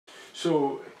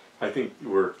So I think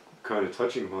we're kind of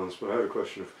touching upon this, but I have a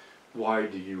question of why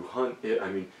do you hunt it?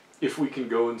 I mean, if we can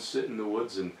go and sit in the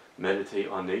woods and meditate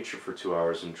on nature for 2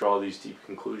 hours and draw these deep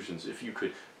conclusions, if you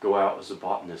could go out as a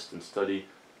botanist and study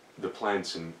the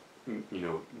plants and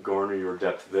garner your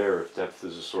depth there, if depth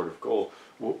is a sort of goal,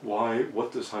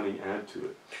 what does hunting add to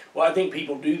it? Well, I think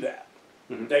people do that.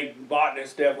 Mm-hmm.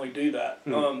 Botanists definitely do that.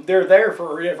 Mm-hmm. They're there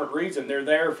for a different reason. They're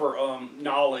there for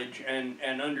knowledge and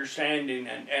understanding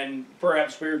and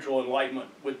perhaps spiritual enlightenment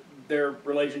with their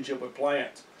relationship with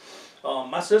plants.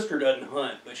 My sister doesn't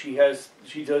hunt, but she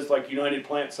does like United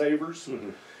Plant Savers, Mm-hmm.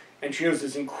 and she has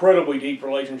this incredibly deep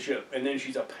relationship. And then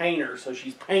she's a painter, so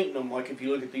she's painting them. Like if you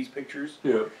look at these pictures,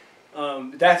 Yeah.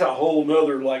 That's a whole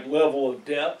nother like level of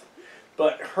depth.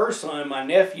 But her son, my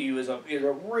nephew, is a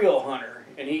real hunter,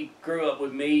 and he grew up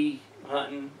with me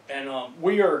hunting, and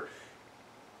we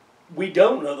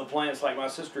don't know the plants like my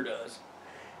sister does,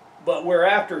 but we're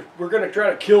going to try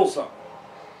to kill something.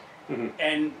 Mm-hmm.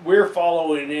 And we're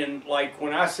following in, like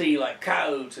when I see like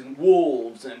coyotes and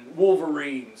wolves and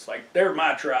wolverines, like they're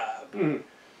my tribe.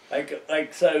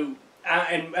 Mm-hmm. So,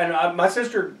 my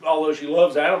sister, although she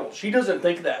loves animals, she doesn't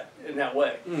think that in that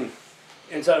way. Mm.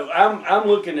 And so I'm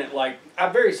looking at like, I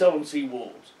very seldom see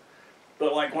wolves,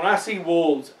 but like when I see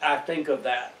wolves, I think of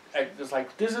that. It's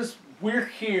like, we're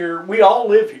here, we all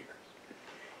live here.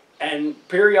 And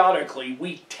periodically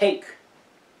we take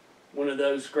one of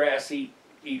those grass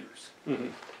eaters. Mm-hmm.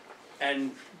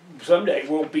 And someday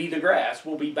we'll be the grass,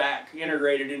 we'll be back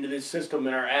integrated into this system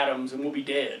in our atoms, and we'll be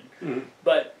dead. Mm-hmm.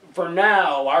 But for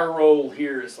now, our role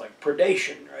here is like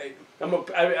predation, right?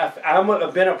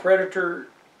 I've been a predator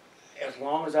as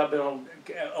long as I've been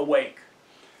awake.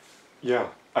 Yeah,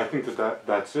 I think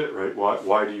that's it, right?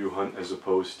 Why do you hunt as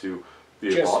opposed to be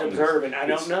a Just botanist? observing. I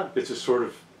don't know. It's a sort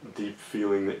of deep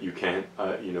feeling that you can't,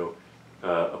 a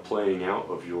playing out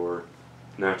of your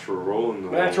natural role in the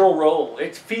world. Natural role.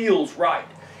 It feels right,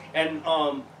 and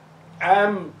I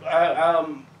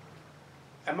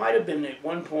might have been at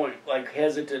one point like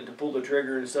hesitant to pull the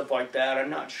trigger and stuff like that. I'm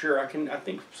not sure. I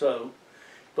think so,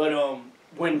 but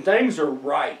when things are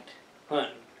right,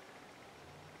 hunting,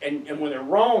 and when they're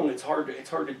wrong, it's hard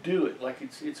to do it. Like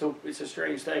it's a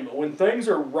strange thing. But when things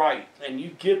are right and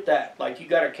you get that, like you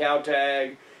got a cow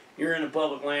tag, you're in the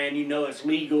public land, you know it's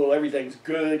legal, everything's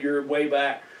good, you're way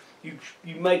back, you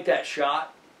make that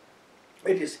shot.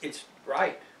 It's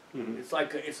right. Mm-hmm.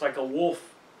 It's like a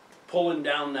wolf pulling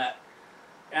down that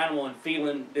animal and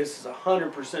feeling this is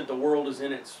 100% the world is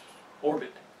in its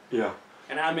orbit. Yeah.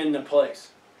 And I'm in the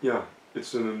place. Yeah,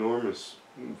 it's an enormous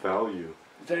value.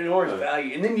 It's an enormous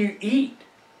value. And then you eat.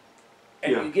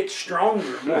 And Yeah. you get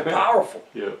stronger, more powerful.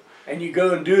 Yeah. And you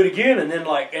go and do it again, and then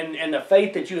and the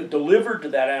fate that you have delivered to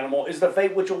that animal is the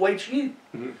fate which awaits you.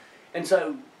 Mm-hmm. And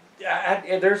so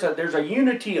there's a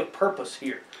unity of purpose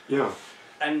here. Yeah.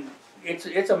 And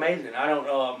it's amazing. I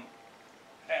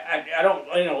don't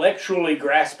intellectually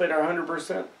grasp it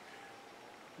 100%,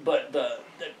 but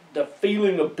the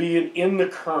feeling of being in the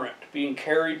current, being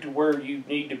carried to where you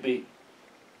need to be,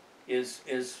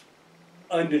 is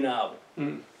undeniable.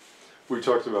 Mm. We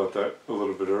talked about that a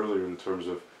little bit earlier in terms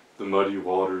of the muddy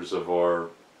waters of our,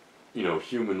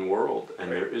 human world,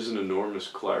 and there is an enormous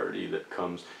clarity that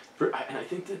comes. And I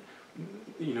think that,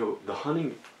 the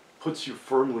hunting puts you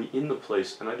firmly in the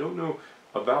place, and I don't know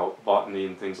about botany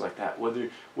and things like that, whether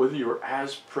you're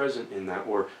as present in that,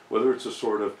 or whether it's a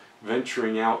sort of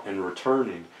venturing out and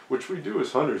returning, which we do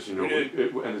as hunters, and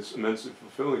it's immensely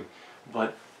fulfilling.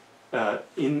 But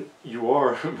you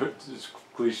are, it's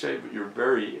cliche, but you're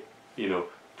very,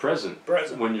 present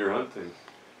when you're hunting.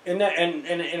 And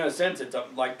in a sense, it's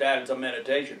like that. It's a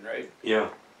meditation, right? Yeah.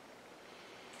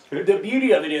 The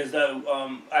beauty of it is, though,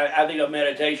 I think of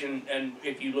meditation, and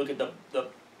if you look at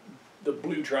the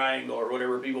blue triangle or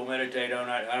whatever people meditate on,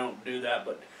 I don't do that,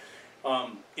 but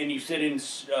and you sit in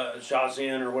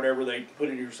zazen or whatever they put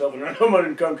in yourself in an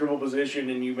uncomfortable position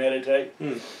and you meditate.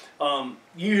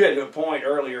 You had a point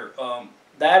earlier.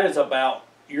 That is about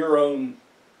your own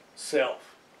self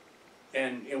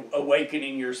and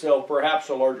awakening yourself, perhaps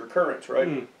to larger currents,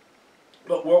 right?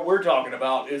 But what we're talking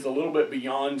about is a little bit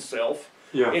beyond self.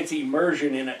 Yeah. It's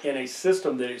immersion in a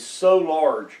system that is so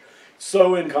large,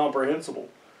 so incomprehensible,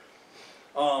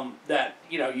 that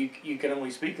you can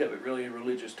only speak of it really in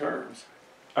religious terms.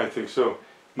 I think so.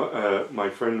 My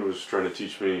friend was trying to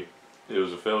teach me, it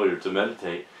was a failure, to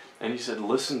meditate, and he said,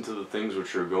 listen to the things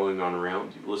which are going on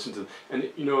around you. Listen to, and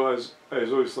I was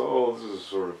always thought, oh, this is a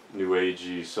sort of new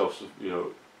agey,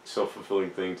 self-fulfilling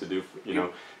thing to do,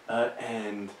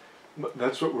 and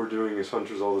that's what we're doing as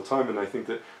hunters all the time. And I think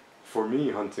that for me,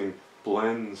 hunting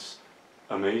blends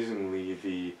amazingly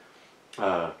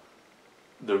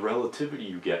the relativity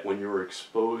you get when you're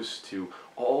exposed to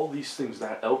all these things.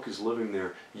 That elk is living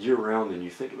there year round, and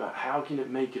you think about how can it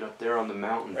make it up there on the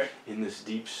mountain in this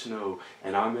deep snow,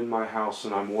 and I'm in my house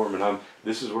and I'm warm, and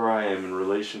this is where I am in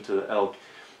relation to the elk.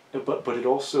 But it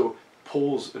also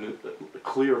pulls a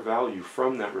clear value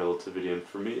from that relativity, and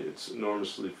for me it's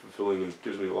enormously fulfilling and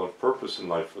gives me a lot of purpose in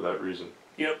life for that reason.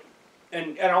 Yep.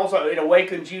 And also it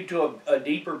awakens you to a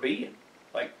deeper being,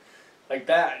 like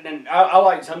that. And I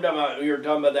like, sometimes you were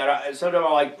talking about that, sometimes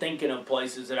I like thinking of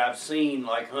places that I've seen,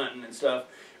 like hunting and stuff,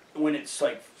 when it's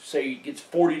like, say it gets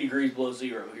 40 degrees below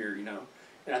zero here, you know,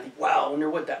 and I think, wow, I wonder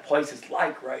what that place is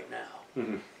like right now.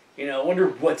 Mm-hmm. You know, I wonder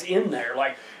what's in there,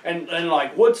 like, and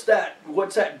like, what's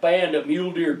that band of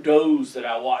mule deer does that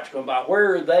I watch going by?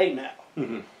 Where are they now?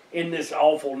 Mm-hmm. In this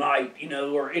awful night, you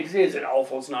know, or it isn't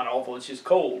awful, it's not awful, it's just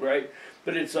cold, right?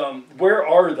 But it's, where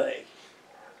are they?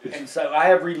 And so I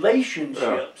have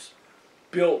relationships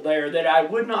built there that I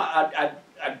would not,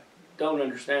 I don't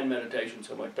understand meditation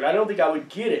so much, but I don't think I would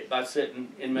get it by sitting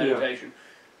in meditation.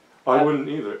 Yeah. I wouldn't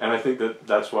either, and I think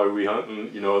that's why we hunt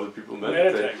and, you know, other people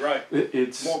meditate. Right.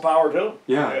 It's more power to them.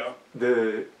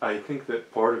 Yeah. I think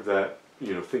that part of that,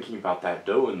 you know, thinking about that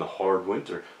doe in the hard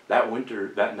winter,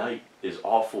 that night is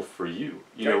awful for you,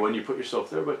 you know, when you put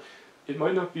yourself there, but it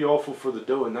might not be awful for the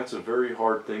doe, and that's a very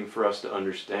hard thing for us to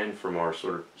understand from our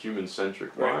sort of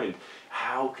human-centric mind.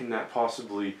 How can that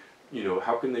possibly, you know,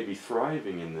 how can they be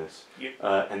thriving in this?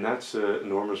 And that's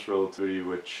enormous relativity,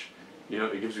 which, you know,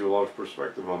 it gives you a lot of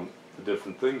perspective on the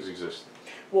different things exist.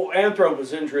 Well,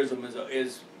 anthropocentrism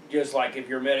is just like if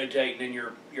you're meditating and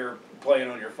you're playing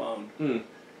on your phone. Mm.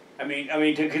 I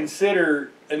mean, to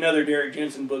consider, another Derek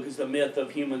Jensen book is The Myth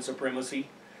of Human Supremacy,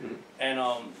 and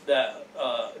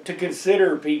to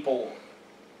consider people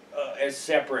as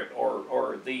separate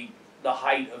or the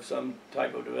height of some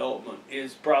type of development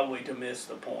is probably to miss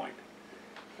the point.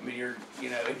 I mean, you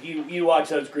know, if you watch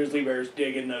those grizzly bears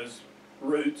digging those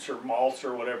roots or moss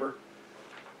or whatever,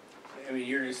 I mean,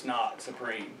 you're just not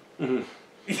supreme. Mm-hmm.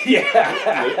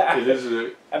 Yeah. It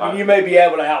is I mean, you may be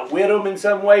able to outwit them in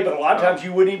some way, but a lot of times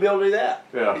you wouldn't even be able to do that.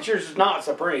 Yeah. It's just not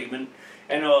supreme,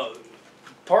 and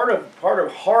part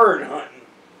of hard hunting,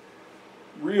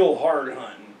 real hard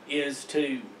hunting, is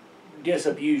to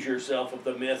disabuse yourself of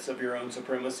the myths of your own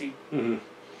supremacy. Mm-hmm.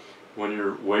 When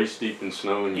you're waist deep in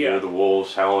snow and you hear the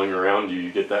wolves howling around you,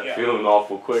 you get that feeling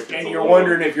awful quick. And you're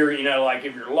wondering if you're, you know, like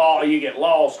if you get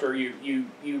lost, or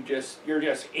you're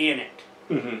just in it.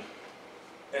 Mm-hmm.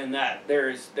 And that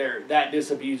that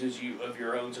disabuses you of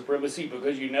your own supremacy,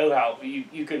 because you know how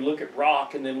you can look at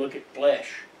rock and then look at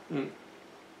flesh, and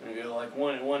you go like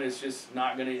one is just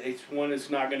not gonna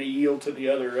yield to the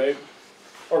other, right?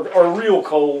 Or real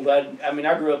cold. I mean,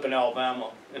 I grew up in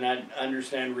Alabama, and I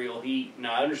understand real heat.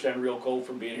 Now I understand real cold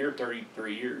from being here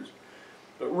 33 years,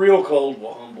 but real cold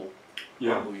will humble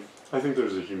you. I think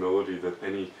there's a humility that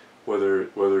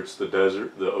whether it's the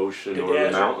desert, the ocean, or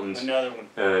the mountains, another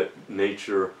one.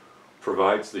 Nature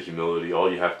provides the humility.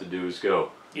 All you have to do is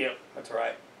go. Yep, that's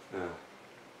right.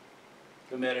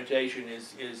 The meditation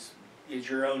is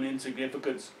your own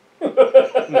insignificance.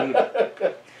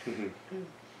 Okay.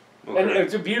 And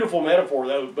it's a beautiful metaphor,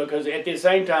 though, because at the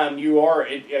same time you are,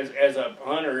 as a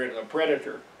hunter and a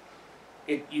predator,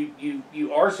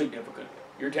 you are significant.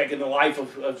 You're taking the life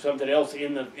of something else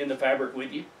in the fabric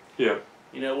with you. Yeah.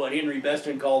 You know what Henry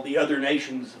Beston called the other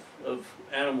nations of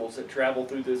animals that travel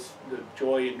through the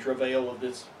joy and travail of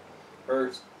this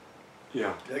earth.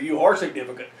 Yeah. You are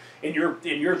significant. In your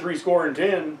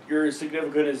 70, you're as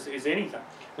significant as anything.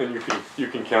 And you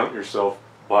can count yourself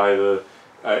by the.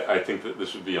 I think that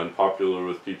this would be unpopular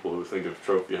with people who think of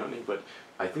trophy hunting, but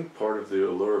I think part of the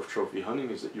allure of trophy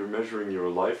hunting is that you're measuring your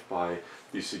life by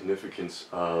the significance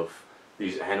of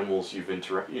these animals you've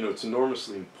interacted. You know, it's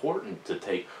enormously important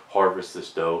to harvest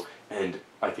this doe, and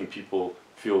I think people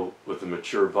feel with a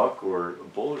mature buck or a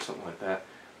bull or something like that,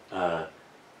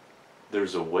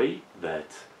 there's a weight that,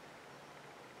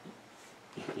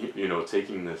 you know,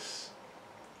 taking this,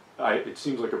 it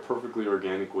seems like a perfectly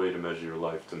organic way to measure your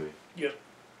life to me. Yep.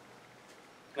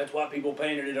 That's why people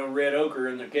painted it on red ochre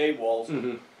in the cave walls.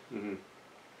 Mm-hmm. Mm-hmm.